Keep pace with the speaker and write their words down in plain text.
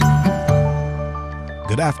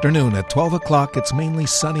Good afternoon. At 12 o'clock, it's mainly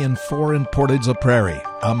sunny and 4 in Portage la Prairie.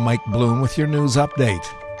 I'm Mike Bloom with your news update.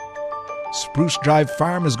 Spruce Drive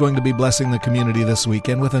Farm is going to be blessing the community this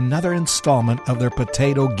weekend with another installment of their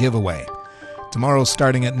potato giveaway. Tomorrow,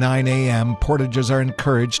 starting at 9 a.m., Portagers are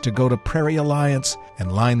encouraged to go to Prairie Alliance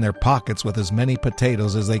and line their pockets with as many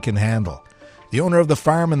potatoes as they can handle. The owner of the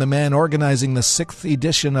farm and the man organizing the 6th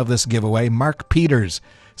edition of this giveaway, Mark Peters,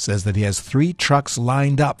 says that he has 3 trucks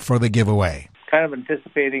lined up for the giveaway. Kind of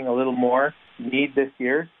anticipating a little more need this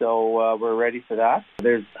year, so we're ready for that.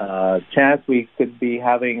 There's a chance we could be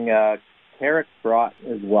having carrots brought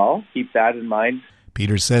as well. Keep that in mind.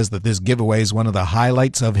 Peters says that this giveaway is one of the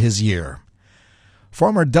highlights of his year.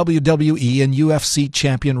 Former WWE and UFC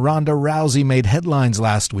champion Ronda Rousey made headlines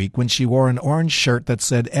last week when she wore an orange shirt that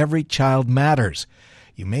said, "Every child matters."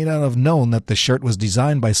 You may not have known that the shirt was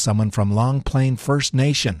designed by someone from Long Plain First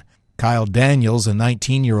Nation. Kyle Daniels, a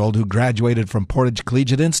 19-year-old who graduated from Portage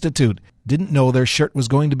Collegiate Institute, didn't know their shirt was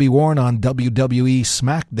going to be worn on WWE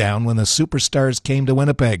SmackDown when the superstars came to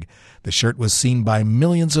Winnipeg. The shirt was seen by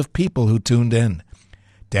millions of people who tuned in.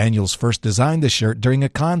 Daniels first designed the shirt during a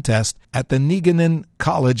contest at the Neenah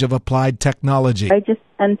College of Applied Technology. I just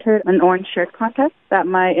entered an orange shirt contest that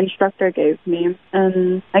my instructor gave me,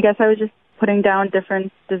 and I guess I was just putting down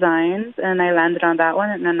different designs, and I landed on that one,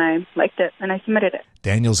 and then I liked it, and I submitted it.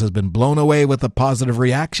 Daniels has been blown away with the positive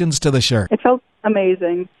reactions to the shirt. It felt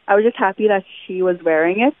amazing. I was just happy that she was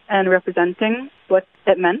wearing it and representing what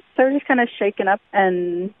it meant. So I was just kind of shaken up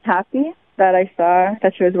and happy that I saw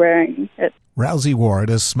that she was wearing it. Rousey wore it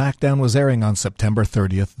as SmackDown was airing on September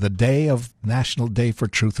 30th, the day of National Day for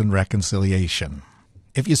Truth and Reconciliation.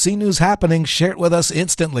 If you see news happening, share it with us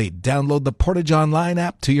instantly. Download the Portage Online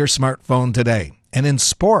app to your smartphone today. And in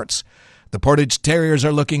sports, the Portage Terriers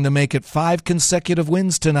are looking to make it 5 consecutive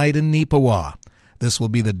wins tonight in Neepawa. This will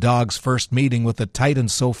be the Dogs' first meeting with the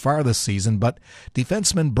Titans so far this season, but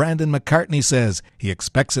defenseman Brandon McCartney says he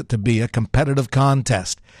expects it to be a competitive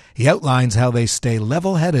contest. He outlines how they stay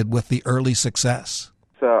level-headed with the early success.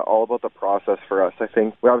 It's all about the process for us. I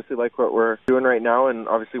think we obviously like what we're doing right now, and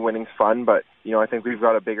obviously winning's fun, but I think we've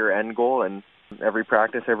got a bigger end goal, and every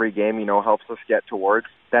practice, every game, helps us get towards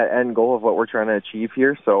that end goal of what we're trying to achieve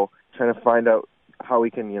here. So trying to find out how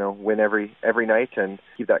we can, win every night and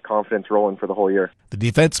keep that confidence rolling for the whole year. The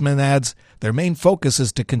defenseman adds their main focus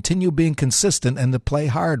is to continue being consistent and to play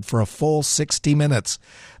hard for a full 60 minutes.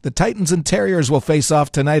 The Titans and Terriers will face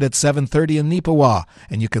off tonight at 7:30 in Neepawa,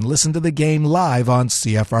 and you can listen to the game live on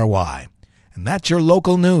CFRY. And that's your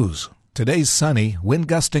local news. Today's sunny, wind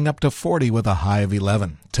gusting up to 40 with a high of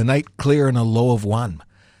 11. Tonight, clear and a low of 1.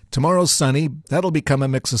 Tomorrow's sunny. That'll become a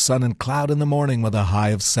mix of sun and cloud in the morning with a high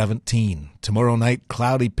of 17. Tomorrow night,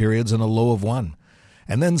 cloudy periods and a low of 1.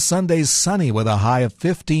 And then Sunday's sunny with a high of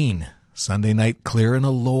 15. Sunday night, clear and a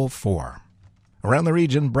low of 4. Around the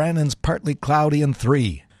region, Brandon's partly cloudy and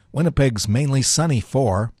 3. Winnipeg's mainly sunny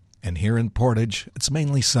 4. And here in Portage, it's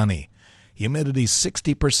mainly sunny. Humidity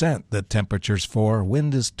 60%, the temperature's 4,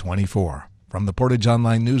 wind is 24. From the Portage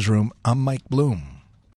Online Newsroom, I'm Mike Bloom.